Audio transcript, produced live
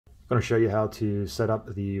I'm going to show you how to set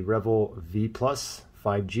up the REVVL V Plus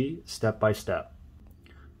 5G step by step.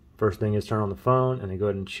 First thing is turn on the phone and then go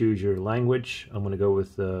ahead and choose your language. I'm going to go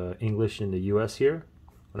with English in the US here.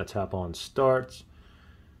 I'm going to tap on Start,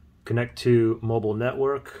 connect to mobile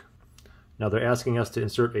network. Now they're asking us to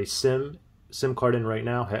insert a SIM card in right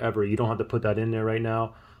now. However, you don't have to put that in there right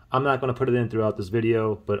now. I'm not going to put it in throughout this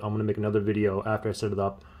video, but I'm going to make another video after I set it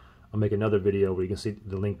up. I'll make another video where you can see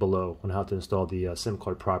the link below on how to install the SIM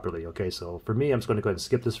card properly. Okay, so for me, I'm just going to go ahead and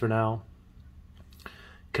skip this for now.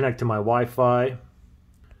 Connect to my Wi-Fi,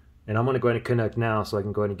 and I'm going to go ahead and connect now so I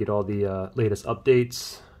can go ahead and get all the latest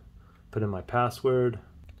updates. Put in my password.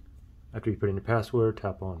 After you put in your password,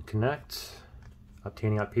 tap on connect,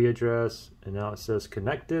 obtaining IP address, and now it says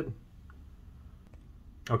connected.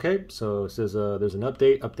 Okay, so it says there's an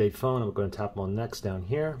update phone. I'm going to tap on next down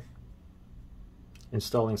here.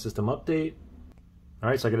 Installing system update. All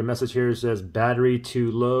right, so I get a message here that says battery too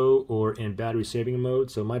low or in battery saving mode.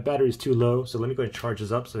 So my battery is too low, so let me go ahead and charge this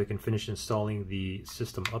up so I can finish installing the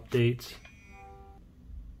system update.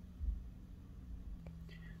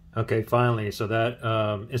 Okay, finally, so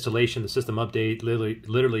that installation, the system update,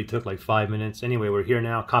 literally took like 5 minutes. Anyway, we're here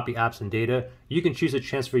now. Copy apps and data. You can choose to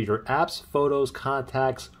transfer your apps, photos,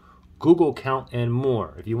 contacts, Google account, and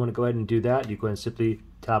more. If you want to go ahead and do that, you go ahead and simply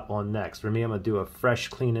tap on next. For me, I'm going to do a fresh,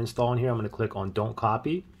 clean install in here. I'm going to click on don't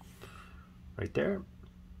copy right there.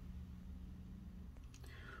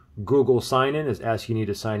 Google sign in is asking you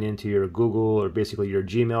to sign into your Google or basically your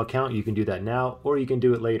Gmail account. You can do that now or you can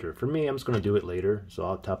do it later. For me, I'm just going to do it later. So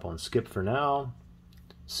I'll tap on skip for now.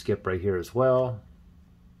 Skip right here as well.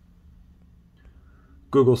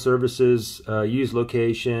 Google services, use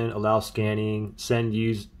location, allow scanning, send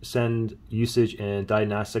usage and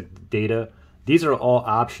diagnostic data. These are all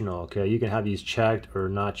optional, okay? You can have these checked or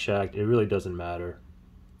not checked. It really doesn't matter.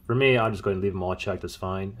 For me, I'll just go ahead and leave them all checked. That's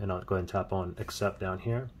fine. And I'll go ahead and tap on accept down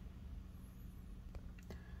here.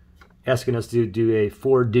 Asking us to do a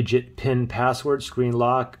 4-digit PIN password screen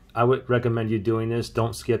lock. I would recommend you doing this.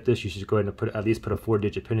 Don't skip this. You should go ahead and at least put a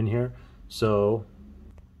 4-digit PIN in here. So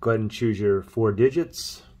go ahead and choose your 4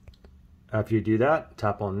 digits. After you do that,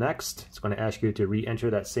 tap on next. It's going to ask you to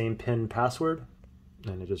re-enter that same PIN password.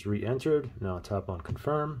 And it just re-entered. Now tap on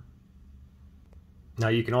confirm. Now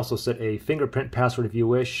you can also set a fingerprint password if you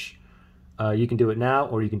wish. You can do it now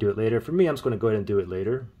or you can do it later. For me, I'm just going to go ahead and do it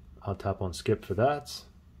later. I'll tap on skip for that.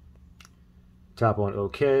 Tap on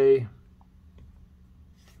OK.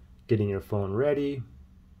 Getting your phone ready.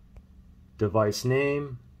 Device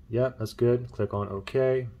name. Yep, that's good. Click on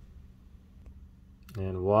OK.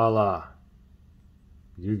 And voila.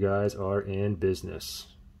 You guys are in business.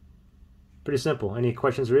 Pretty simple. Any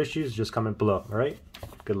questions or issues, just comment below. All right?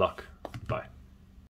 Good luck. Bye.